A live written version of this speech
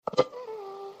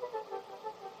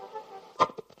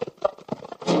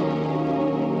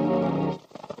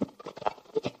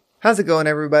How's it going,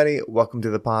 everybody? Welcome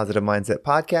to the Positive Mindset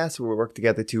Podcast, where we work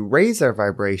together to raise our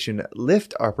vibration,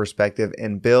 lift our perspective,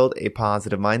 and build a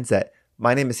positive mindset.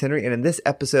 My name is Henry, and in this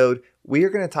episode, we are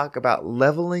going to talk about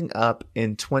leveling up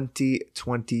in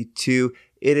 2022.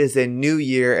 It is a new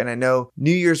year, and I know New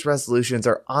Year's resolutions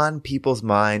are on people's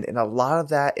mind, and a lot of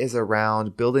that is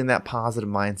around building that positive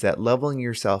mindset, leveling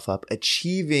yourself up,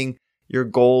 achieving your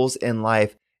goals in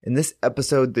life. In this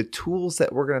episode, the tools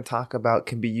that we're going to talk about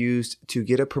can be used to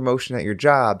get a promotion at your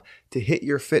job, to hit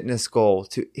your fitness goal,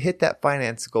 to hit that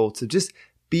finance goal, to just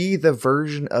be the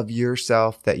version of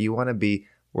yourself that you want to be.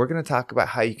 We're going to talk about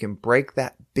how you can break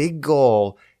that big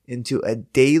goal into a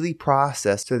daily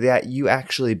process so that you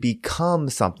actually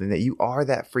become something, that you are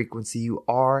that frequency, you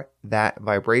are that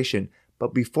vibration.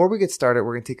 But before we get started,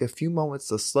 we're going to take a few moments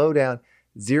to slow down,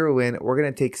 zero in. We're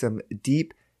going to take some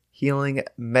deep healing,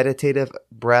 meditative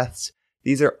breaths.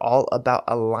 These are all about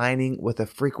aligning with a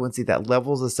frequency that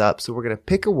levels us up. So we're going to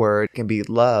pick a word. It can be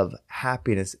love,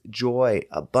 happiness, joy,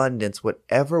 abundance,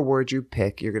 whatever word you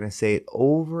pick. You're going to say it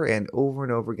over and over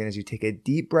and over again as you take a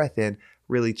deep breath in,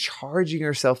 really charging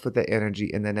yourself with that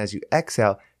energy. And then as you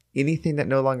exhale, anything that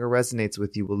no longer resonates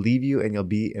with you will leave you and you'll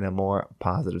be in a more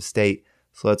positive state.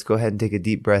 So let's go ahead and take a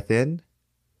deep breath in.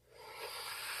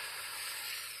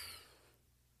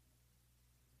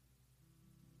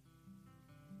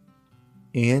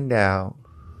 And out.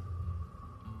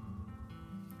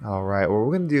 All right, well,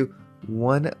 we're going to do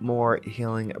one more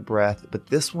healing breath, but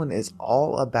this one is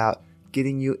all about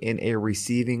getting you in a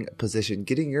receiving position,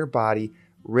 getting your body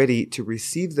ready to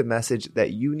receive the message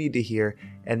that you need to hear,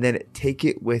 and then take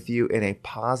it with you in a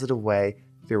positive way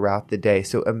throughout the day.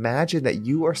 So imagine that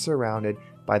you are surrounded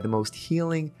by the most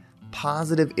healing,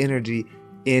 positive energy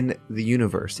in the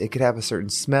universe. It could have a certain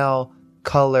smell,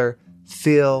 color,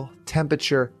 feel,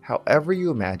 temperature, however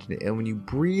you imagine it. And when you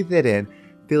breathe it in,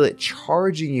 feel it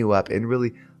charging you up and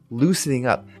really loosening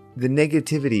up the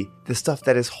negativity, the stuff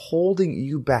that is holding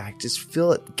you back. Just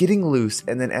feel it getting loose.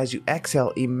 And then as you exhale,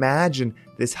 imagine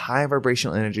this high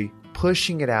vibrational energy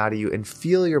pushing it out of you and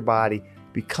feel your body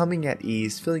becoming at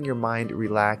ease, feeling your mind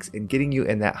relax and getting you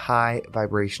in that high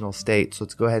vibrational state. So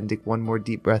let's go ahead and take one more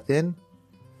deep breath in.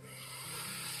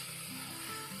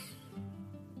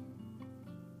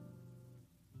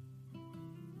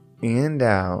 And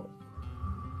out.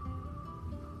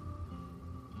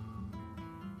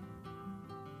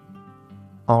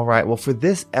 All right, well, for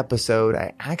this episode,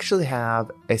 I actually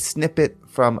have a snippet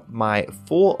from my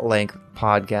full-length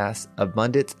podcast,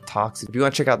 Abundance Talks. If you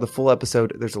want to check out the full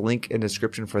episode, there's a link in the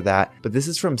description for that. But this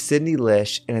is from Sydney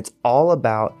Lish, and it's all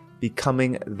about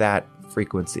becoming that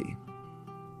frequency.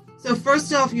 So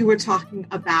first off, you were talking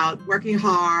about working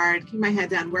hard, keep my head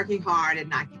down, working hard,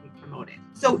 and not getting promoted.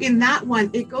 So in that one,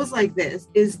 it goes like this,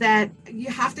 is that you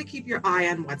have to keep your eye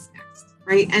on what's next,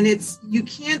 right? And you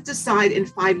can't decide in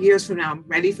 5 years from now, I'm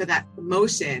ready for that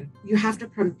promotion. You have to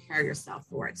prepare yourself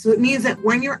for it. So it means that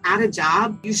when you're at a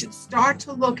job, you should start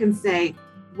to look and say,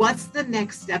 what's the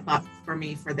next step up for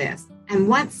me for this? And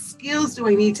what skills do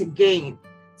I need to gain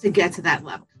to get to that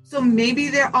level? So maybe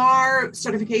there are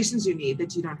certifications you need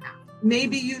that you don't have.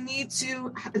 Maybe you need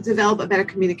to develop a better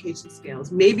communication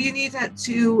skills. Maybe you need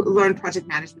to learn project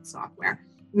management software.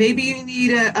 Maybe you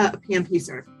need a PMP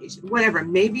certification, whatever.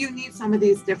 Maybe you need some of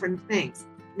these different things.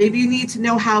 Maybe you need to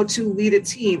know how to lead a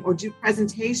team or do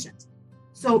presentations.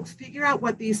 So figure out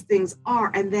what these things are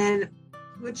and then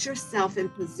put yourself in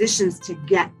positions to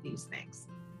get these things.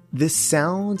 This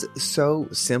sounds so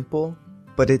simple,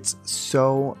 but it's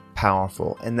so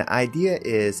powerful. And the idea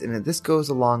is, and this goes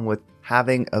along with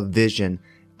having a vision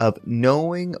of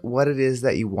knowing what it is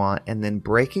that you want and then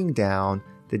breaking down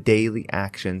the daily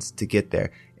actions to get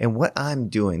there. And what I'm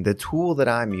doing, the tool that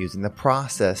I'm using, the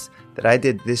process that I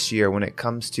did this year when it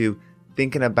comes to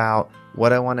thinking about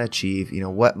what I want to achieve,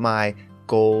 what my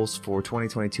goals for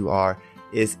 2022 are,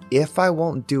 is if I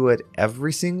won't do it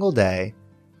every single day,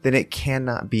 then it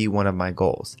cannot be one of my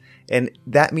goals. And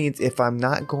that means if I'm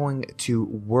not going to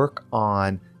work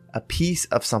on a piece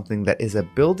of something that is a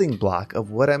building block of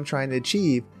what I'm trying to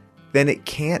achieve, then it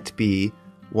can't be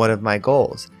one of my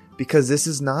goals, because this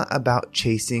is not about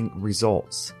chasing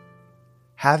results.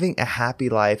 Having a happy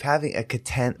life, having a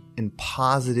content and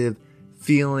positive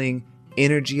feeling,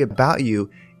 energy about you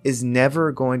is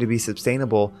never going to be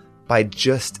sustainable by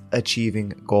just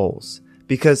achieving goals,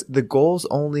 because the goals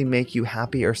only make you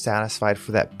happy or satisfied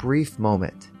for that brief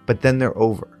moment, but then they're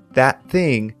over. That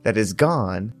thing that is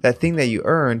gone, that thing that you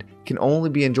earned, can only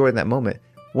be enjoyed in that moment.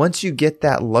 Once you get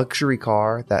that luxury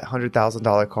car, that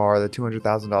 $100,000 car, the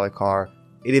 $200,000 car,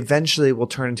 it eventually will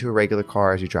turn into a regular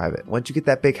car as you drive it. Once you get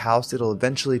that big house, it'll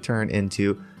eventually turn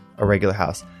into a regular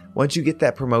house. Once you get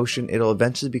that promotion, it'll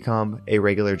eventually become a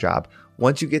regular job.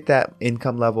 Once you get that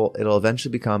income level, it'll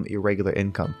eventually become a regular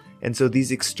income. And so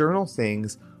these external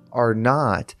things are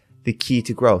not the key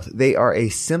to growth. They are a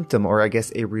symptom, or I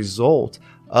guess a result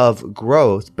of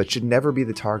growth, but should never be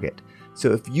the target.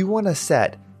 So if you want to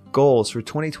set goals for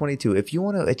 2022, if you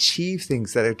want to achieve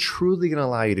things that are truly going to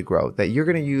allow you to grow, that you're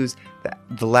going to use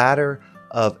the ladder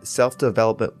of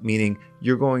self-development, meaning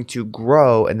you're going to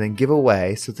grow and then give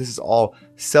away. So this is all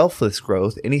selfless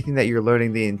growth. Anything that you're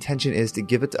learning, the intention is to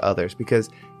give it to others, because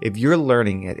if you're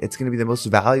learning it, it's going to be the most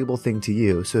valuable thing to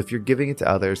you. So if you're giving it to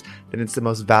others, then it's the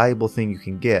most valuable thing you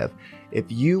can give. If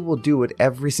you will do it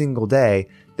every single day,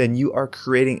 then you are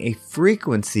creating a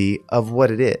frequency of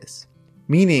what it is.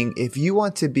 Meaning, if you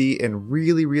want to be in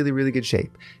really, really, really good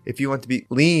shape, if you want to be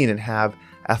lean and have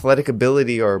athletic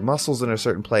ability or muscles in a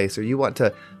certain place, or you want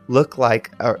to look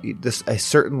like a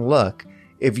certain look,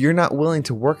 if you're not willing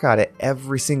to work at it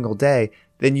every single day,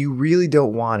 then you really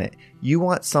don't want it. You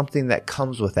want something that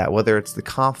comes with that, whether it's the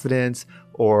confidence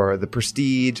or the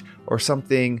prestige or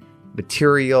something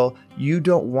material. You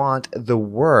don't want the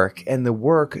work, and the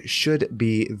work should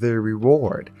be the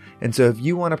reward. And so if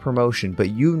you want a promotion,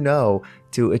 but you know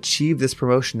to achieve this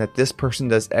promotion that this person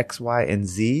does X, Y, and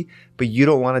Z, but you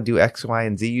don't want to do X, Y,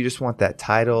 and Z, you just want that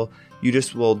title, you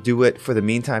just will do it for the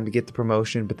meantime to get the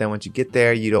promotion, but then once you get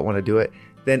there, you don't want to do it,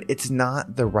 then it's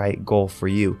not the right goal for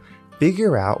you.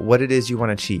 Figure out what it is you want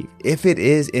to achieve. If it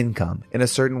is income in a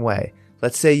certain way,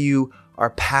 let's say you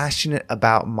are passionate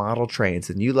about model trains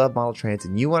and you love model trains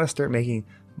and you want to start making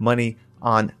money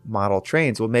on model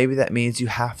trains. Well, maybe that means you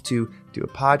have to do a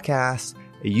podcast,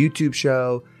 a YouTube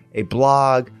show, a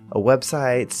blog, a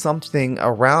website, something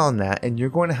around that, and you're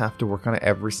going to have to work on it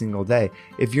every single day.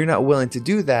 If you're not willing to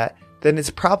do that, then it's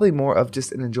probably more of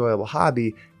just an enjoyable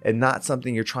hobby and not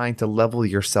something you're trying to level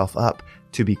yourself up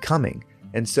to becoming.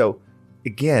 And so,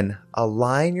 again,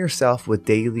 align yourself with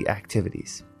daily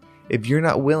activities. If you're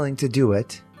not willing to do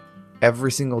it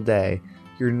every single day,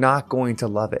 you're not going to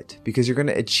love it, because you're going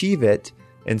to achieve it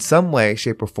in some way,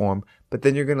 shape, or form, but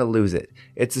then you're going to lose it.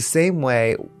 It's the same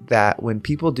way that when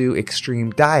people do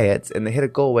extreme diets and they hit a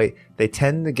goal weight, they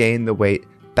tend to gain the weight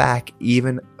back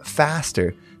even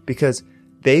faster because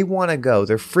they want to go.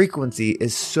 Their frequency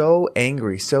is so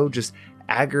angry, so just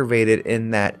aggravated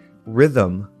in that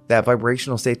rhythm, that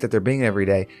vibrational state that they're being every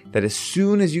day, that as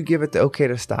soon as you give it the okay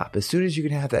to stop, as soon as you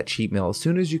can have that cheat meal, as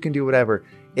soon as you can do whatever,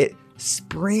 it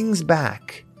springs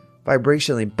back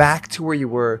vibrationally back to where you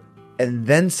were and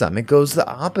then some. It goes the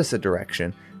opposite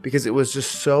direction because it was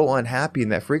just so unhappy in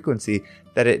that frequency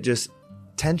that it just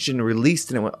tension released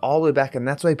and it went all the way back. And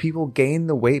that's why people gain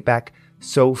the weight back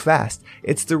so fast.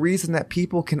 It's the reason that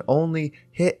people can only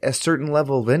hit a certain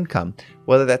level of income,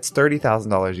 whether that's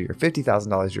 $30,000 a year,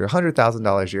 $50,000 a year,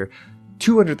 $100,000 a year,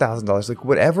 $200,000, like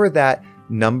whatever that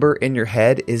number in your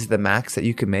head is the max that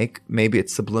you can make, maybe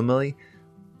it's subliminally,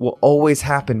 will always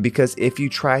happen. Because if you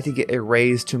try to get a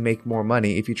raise to make more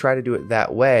money, if you try to do it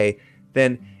that way,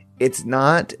 then it's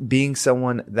not being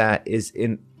someone that is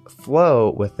in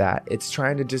flow with that. It's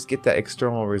trying to just get that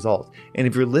external result. And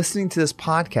if you're listening to this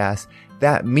podcast,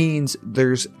 that means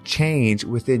there's change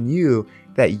within you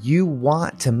that you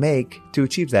want to make to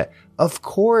achieve that. Of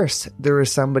course, there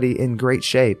is somebody in great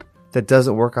shape that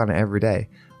doesn't work on it every day.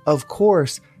 Of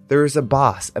course, there is a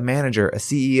boss, a manager, a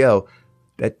CEO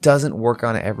that doesn't work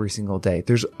on it every single day.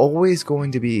 There's always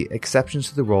going to be exceptions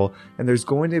to the rule, and there's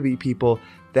going to be people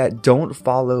that don't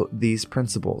follow these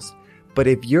principles. But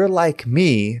if you're like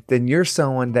me, then you're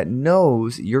someone that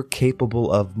knows you're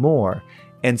capable of more.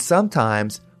 And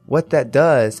sometimes what that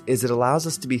does is it allows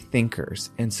us to be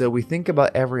thinkers. And so we think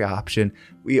about every option.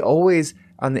 We always,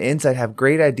 on the inside, have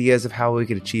great ideas of how we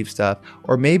could achieve stuff.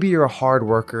 Or maybe you're a hard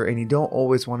worker and you don't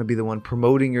always want to be the one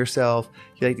promoting yourself.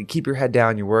 You like to keep your head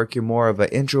down, your work. You're more of an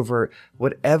introvert.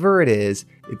 Whatever it is,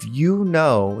 if you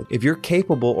know, if you're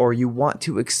capable or you want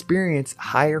to experience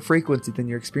higher frequency than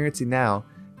you're experiencing now,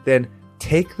 then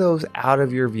take those out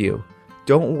of your view.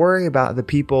 Don't worry about the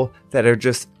people that are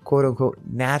just quote unquote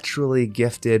naturally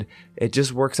gifted. It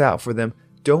just works out for them.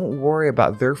 Don't worry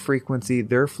about their frequency,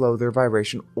 their flow, their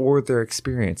vibration, or their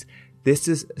experience. This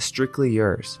is strictly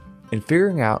yours. And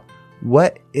figuring out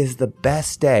what is the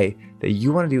best day that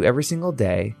you want to do every single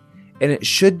day. And it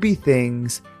should be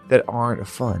things that aren't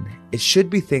fun. It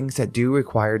should be things that do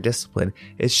require discipline.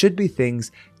 It should be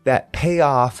things that pay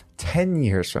off 10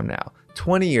 years from now,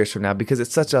 20 years from now, because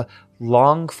it's such a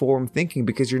long form thinking,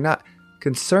 because you're not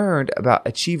concerned about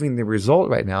achieving the result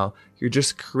right now. You're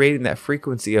just creating that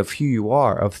frequency of who you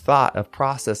are, of thought, of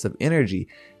process, of energy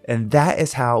And that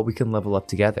is how we can level up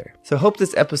together. So I hope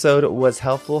this episode was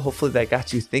helpful. Hopefully that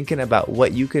got you thinking about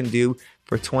what you can do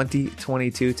for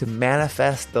 2022 to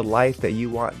manifest the life that you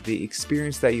want, the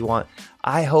experience that you want.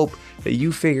 I hope that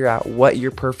you figure out what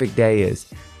your perfect day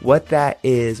is, what that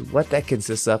is, what that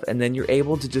consists of, and then you're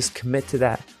able to just commit to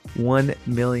that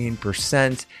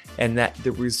 1,000,000%, and that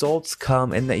the results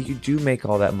come, and that you do make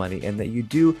all that money, and that you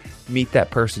do meet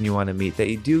that person you want to meet, that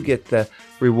you do get the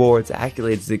rewards,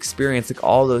 accolades, the experience, like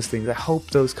all those things. I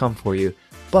hope those come for you,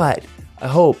 but I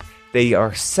hope they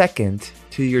are second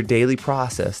to your daily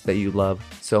process that you love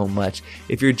so much.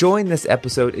 If you're enjoying this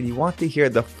episode and you want to hear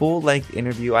the full-length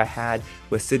interview I had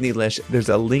with Sydney Lynch, there's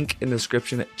a link in the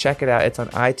description. Check it out. It's on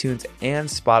iTunes and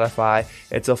Spotify.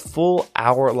 It's a full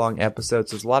hour-long episode,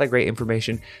 so there's a lot of great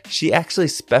information. She actually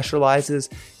specializes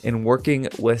in working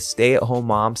with stay-at-home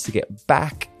moms to get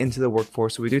back into the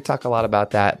workforce. So we do talk a lot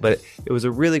about that, but it was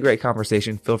a really great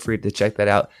conversation. Feel free to check that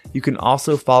out. You can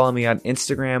also follow me on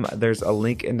Instagram. There's a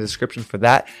link in the description for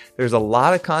that. There's a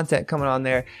lot of content coming on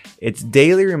there. It's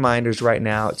daily reminders right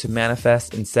now to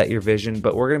manifest and set your vision,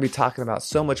 but we're going to be talking about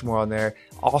so much more on there.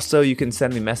 Also, you can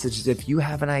send me messages if you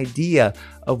have an idea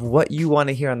of what you want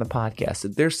to hear on the podcast.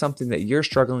 If there's something that you're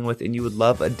struggling with and you would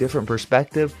love a different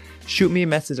perspective, shoot me a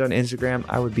message on Instagram.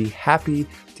 I would be happy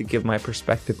to give my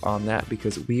perspective on that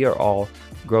because we are all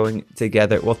growing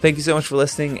together. Well, thank you so much for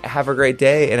listening. Have a great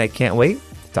day, and I can't wait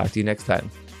to talk to you next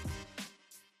time.